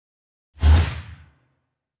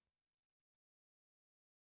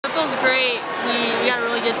feels great. We got a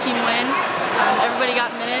really good team win. Everybody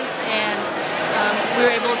got minutes, and we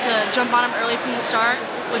were able to jump on them early from the start,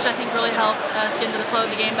 which I think really helped us get into the flow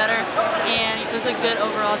of the game better, and it was a good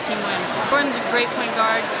overall team win. Jordan's a great point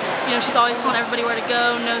guard. You know, she's always telling everybody where to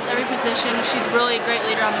go, knows every position. She's really a great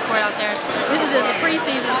leader on the court out there. This is just a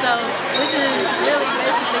preseason, so this is really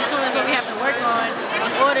basically showing us what we have to work on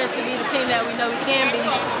in order to be the team that we know we can be,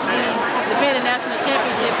 to be defending national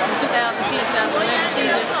championships from 2010-2011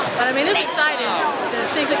 season. But I mean, it's exciting. The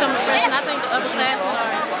six are coming freshmen. I think the upperclassmen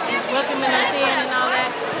are welcoming us in and all that.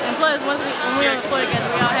 And plus, when we're on the floor together,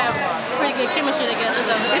 we all have pretty good chemistry together.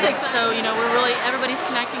 So it's exciting. So, you know, everybody's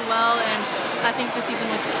connecting well, and I think the season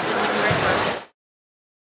is looking great for us.